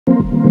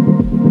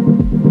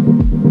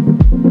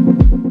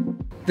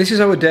This is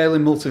our daily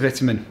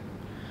multivitamin.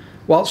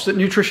 Whilst at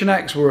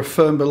Nutritionist we're a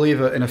firm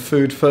believer in a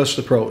food first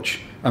approach,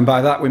 and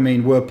by that we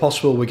mean where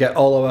possible we get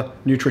all our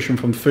nutrition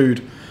from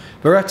food.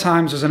 There are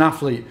times as an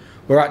athlete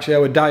where actually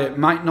our diet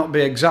might not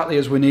be exactly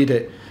as we need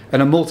it,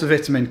 and a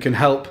multivitamin can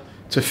help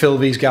to fill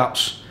these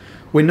gaps.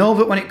 We know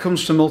that when it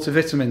comes to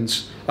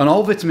multivitamins, and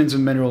all vitamins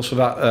and minerals for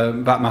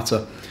that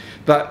matter,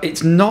 that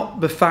it's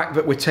not the fact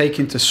that we're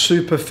taking to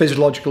super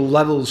physiological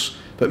levels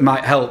that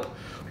might help,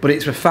 but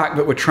it's the fact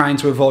that we're trying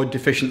to avoid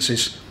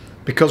deficiencies.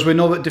 Because we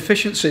know that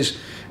deficiencies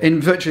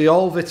in virtually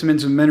all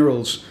vitamins and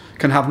minerals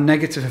can have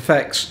negative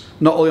effects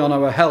not only on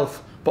our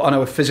health but on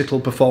our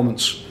physical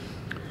performance.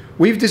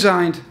 We've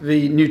designed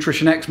the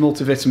Nutritionist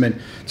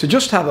multivitamin to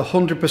just have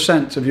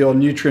 100% of your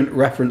nutrient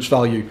reference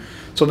value.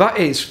 So that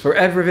is, for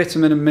every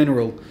vitamin and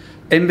mineral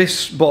in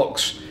this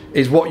box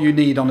is what you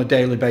need on a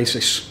daily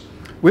basis.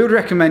 We would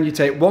recommend you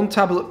take 1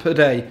 tablet per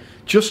day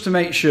just to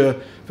make sure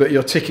that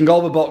you're ticking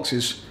all the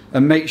boxes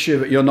and make sure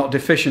that you're not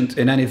deficient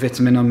in any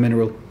vitamin or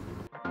mineral.